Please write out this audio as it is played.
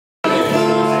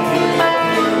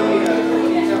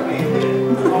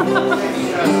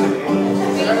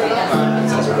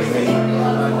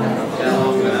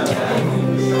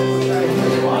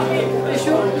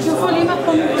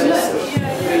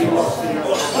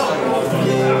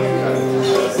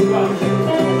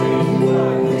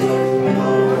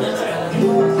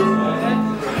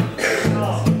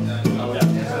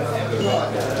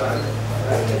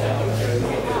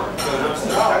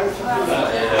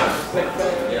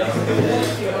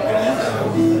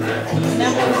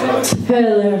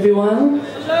Hello everyone.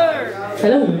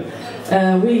 Hello.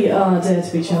 We are Dare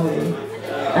to be Charlie,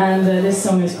 and this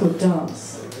song is called Dance.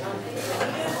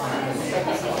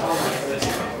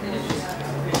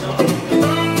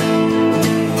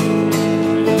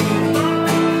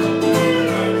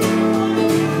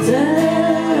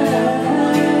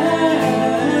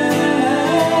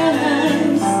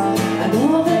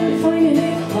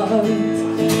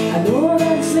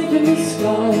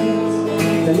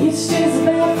 The least is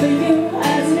bad for you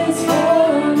as it is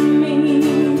for me.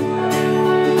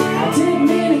 I didn't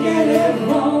mean to get it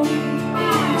wrong.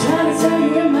 I'm trying to tell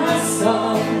you in my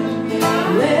song.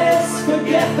 Let's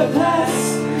forget the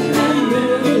past and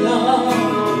move along.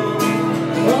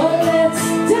 Oh, let's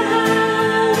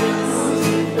dance.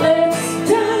 Let's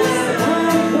dance.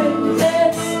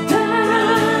 Let's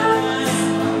dance.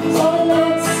 Oh,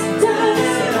 let's dance.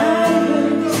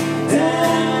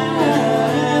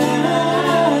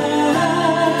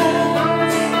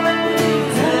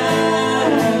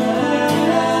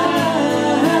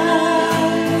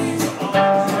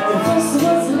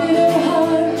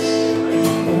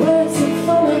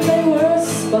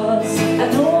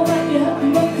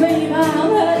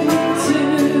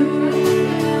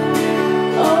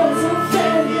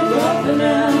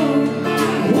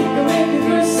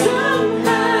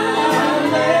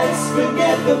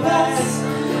 The past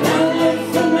and live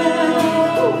for now.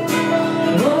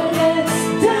 Oh, let's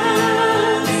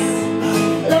dance,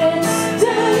 let's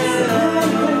dance,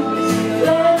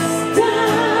 let's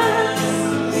dance.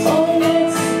 Oh,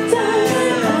 let's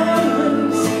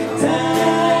dance, dance.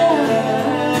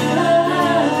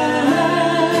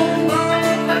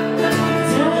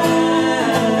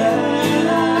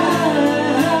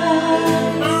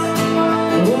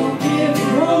 We'll give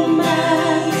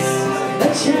romance a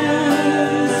chance.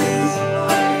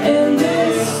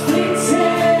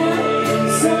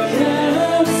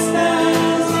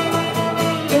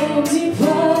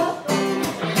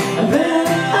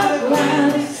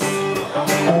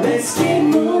 Let's keep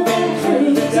moving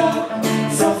through the dark,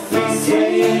 softly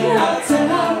swinging out to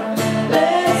heart.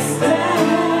 Let's dance,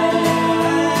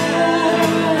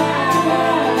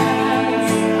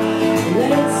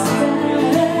 let's dance.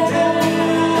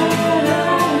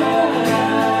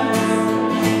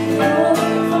 More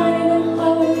than finding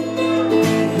love,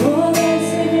 more than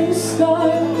saving scar.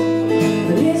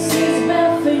 But this is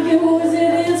bad for you as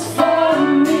it is for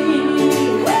me.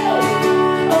 Oh,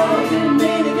 I didn't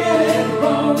mean to get it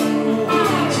wrong.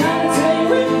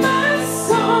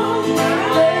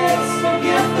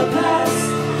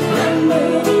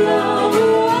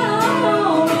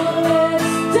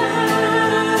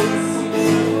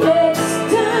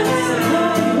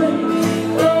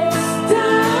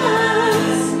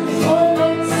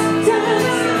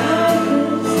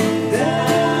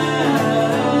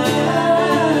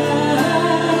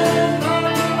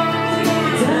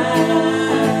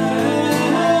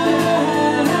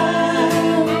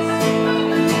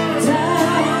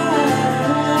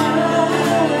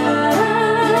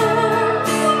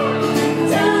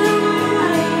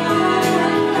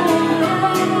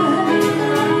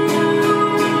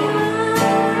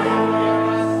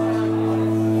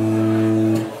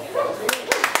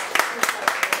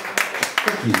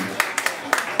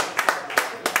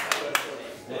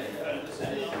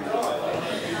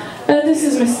 This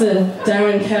is Mr.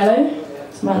 Darren Callow,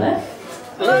 to my left.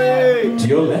 Hey. To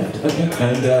your left, okay.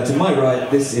 And to my right,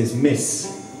 this is Miss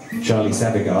Charlie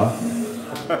Savigar.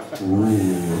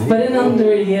 Ooh. But in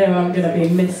under a year, I'm going to be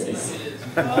Mrs.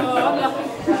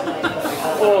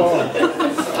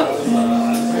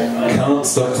 Can't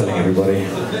stop telling everybody.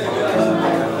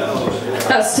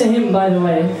 That's to him, by the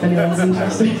way, if anyone's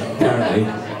interested. Apparently.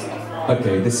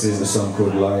 Okay, this is a song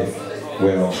called Life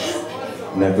Will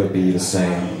Never Be the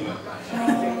Same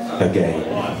Again.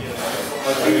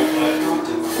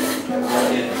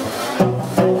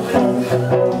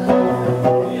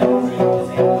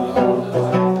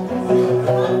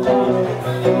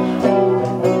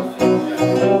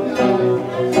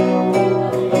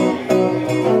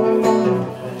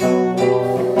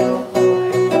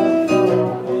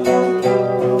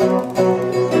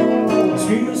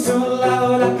 Screaming so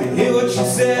loud I could hear what you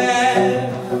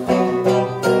said.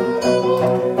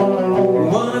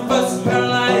 One of us is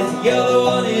paralyzed, the other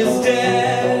one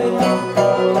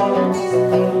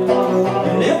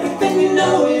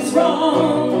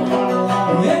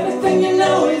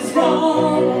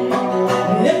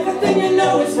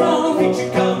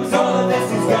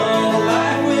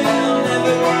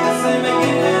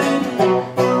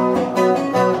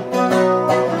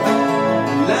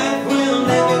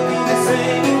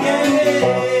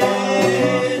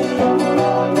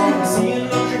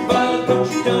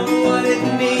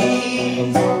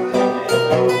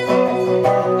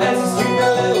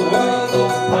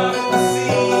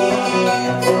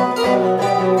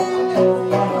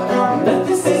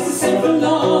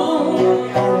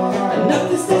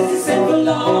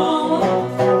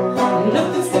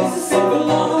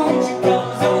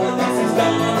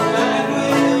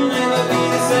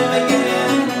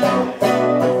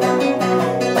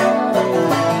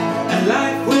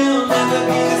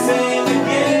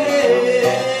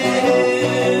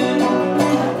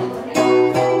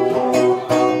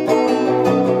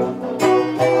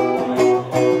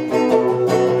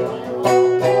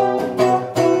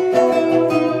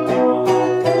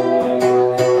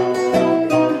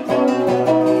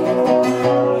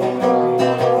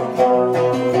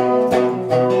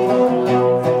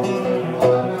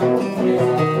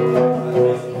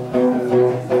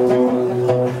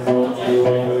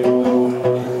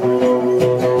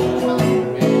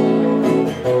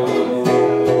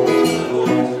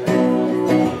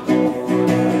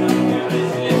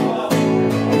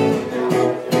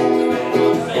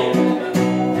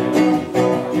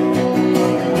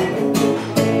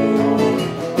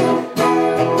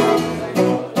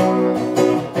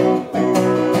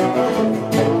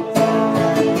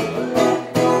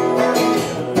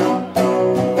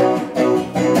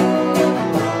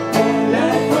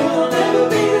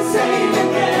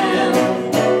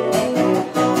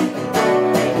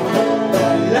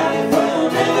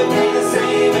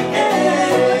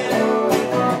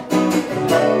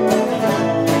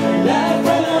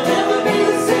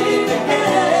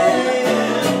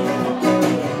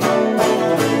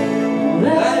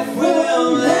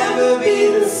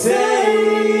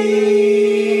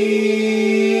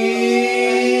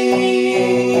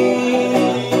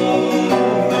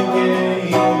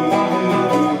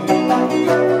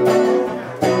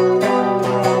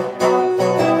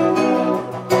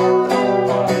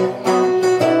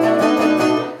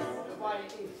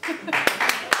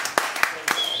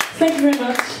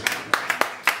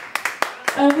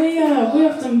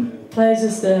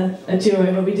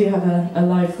studio over, we do have a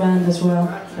live band as well,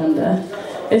 and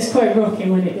it's quite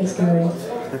rocking when it gets going.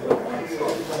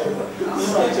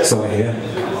 So I hear.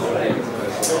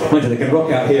 Mind you, they can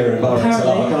rock out here in Bar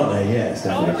XLR, can't they? Yes,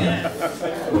 definitely can.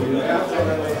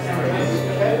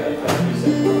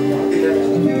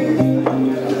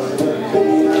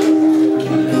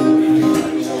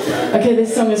 Okay,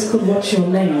 this song is called What's Your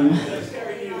Name?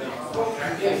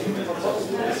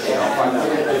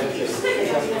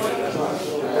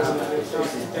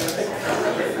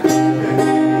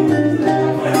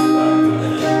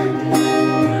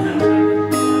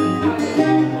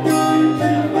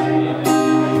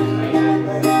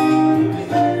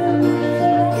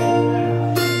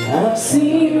 I've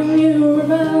seen you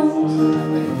around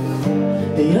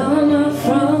beyond my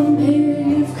front here.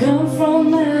 You've come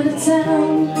from out of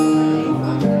town.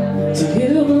 Do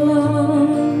you belong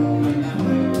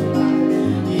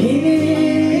here?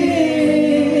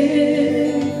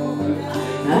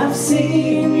 I've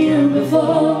seen you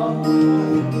before.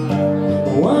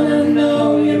 I wanna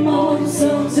know you more,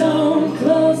 so don't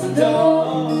close the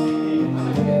door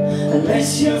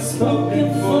unless you're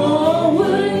spoken for.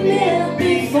 Wouldn't it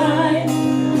be fine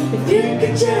if you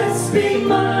could just be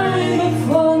mine? But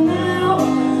for now,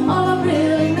 all I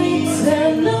really need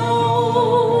to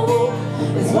know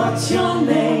is what's your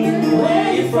name,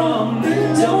 where you from?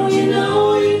 Don't you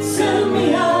know you turn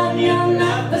me on? You're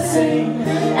not the same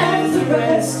as the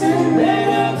rest.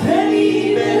 Better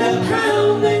penny, better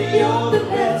pound, then you're the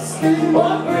best.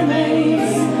 What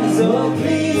remains? So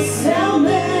please tell me.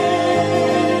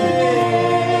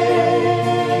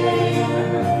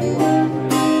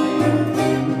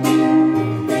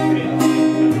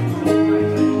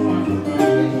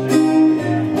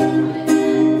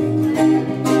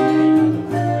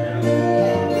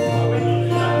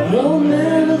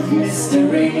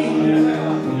 Mystery,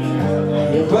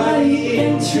 your body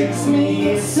intrigues me,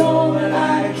 it's all that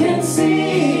I can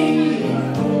see.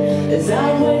 As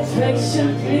I wait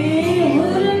patiently,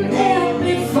 wouldn't it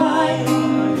be fine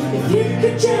if you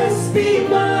could just be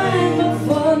mine? But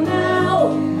for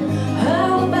now,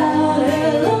 how about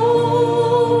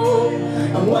hello?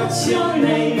 And what's your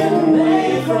name and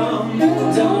where you from?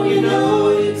 Don't you know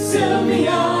you turn me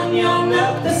on? You're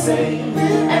not the same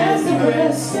as the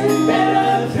rest.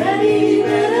 Better penny,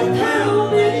 better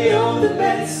pound, and you're the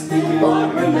best.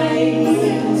 What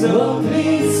remains? Oh,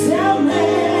 please tell me.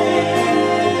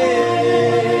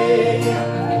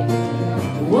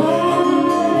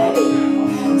 Why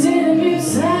didn't you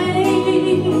say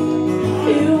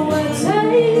you were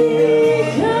taken?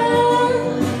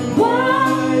 Why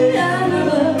I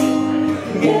never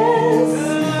guess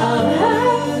I'll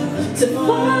have to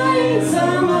find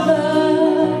some other.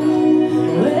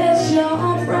 Where's your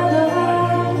brother?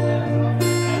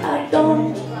 I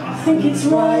don't think it's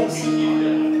right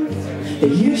that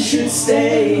you should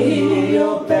stay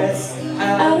your best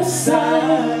out of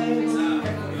sight.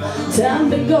 Time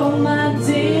to go, my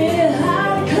dear,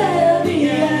 I declare the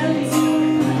end.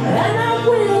 And I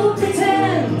will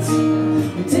pretend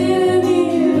we didn't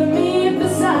even meet.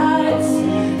 Besides,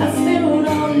 I still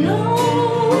don't know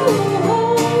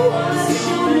what's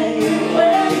your name,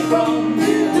 where you from.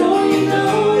 Don't you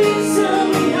know you turn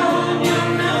me on?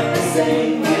 You're not the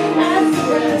same as the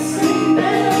rest.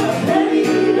 Better penny,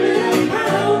 better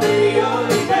pound, and you're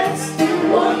the best.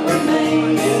 What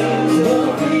remains?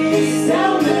 Oh, please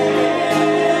tell me.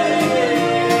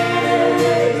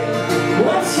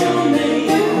 What's your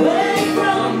name? Where you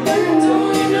from?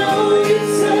 Don't you know you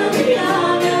turn me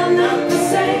on? You're not the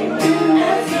same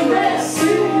as the rest.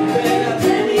 Better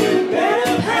penny,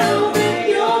 better pound, and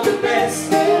you're the best.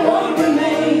 What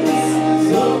remains?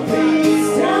 So please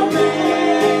tell me.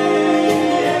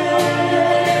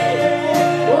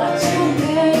 What's your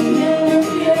name?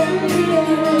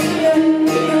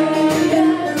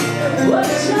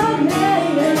 What's your name?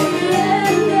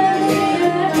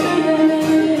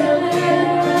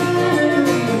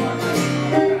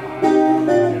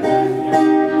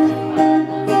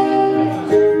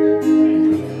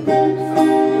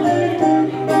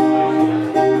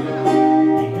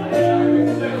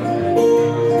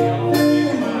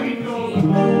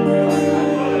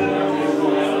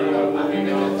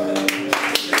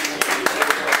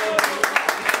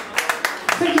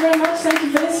 Thank you very much, thank you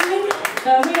for listening. We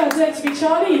are Dare to be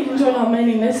Charlie. You can join our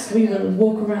mailing list. We will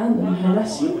walk around and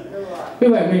harass you. We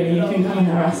won't really, you can come and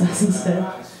harass us instead.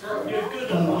 Yeah.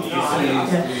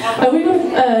 We've got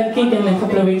a gig in a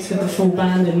couple of weeks with the full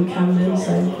band in Camden,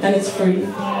 so, and it's free.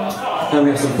 And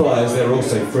we have some flyers that are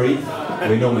also free.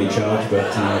 We normally charge,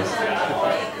 but tonight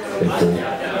they're free.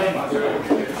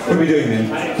 What are we doing then?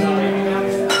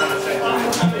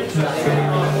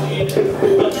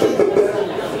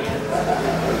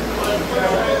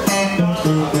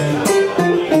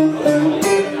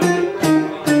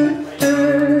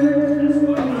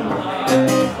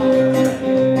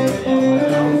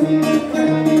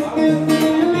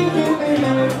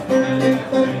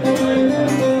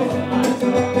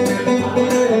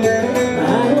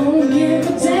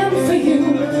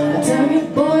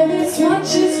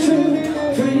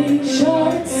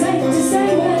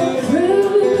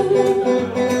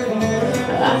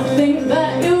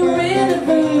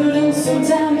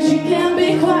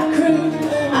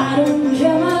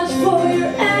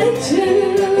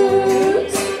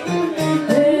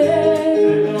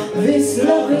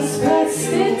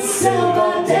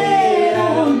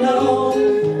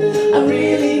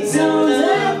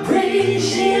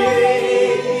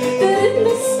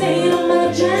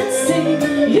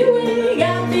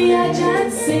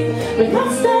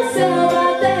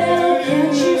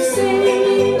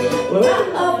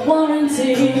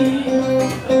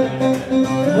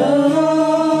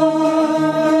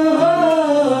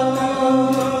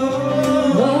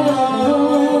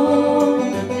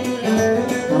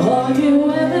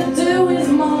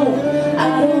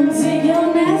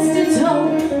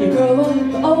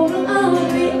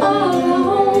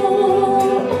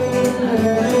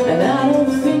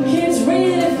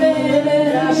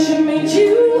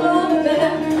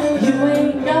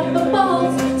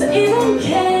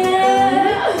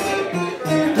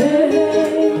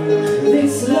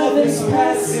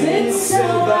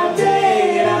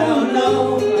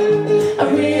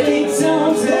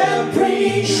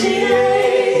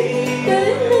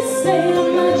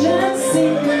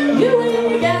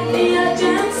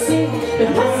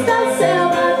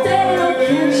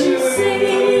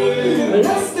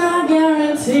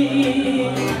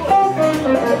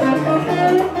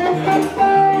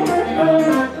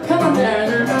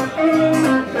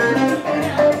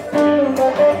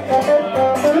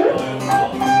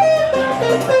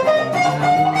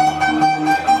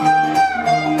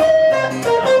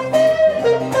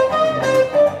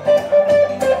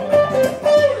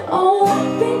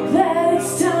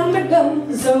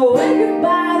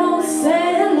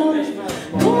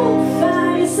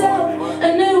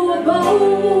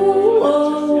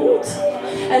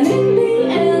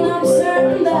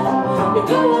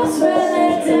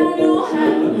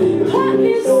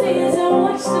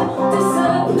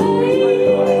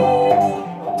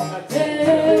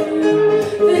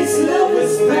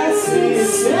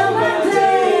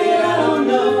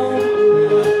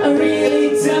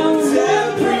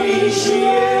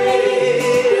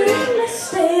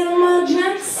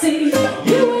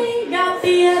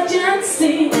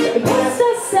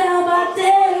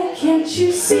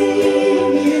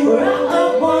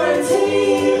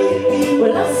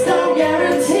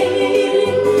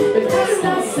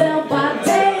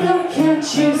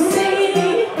 You see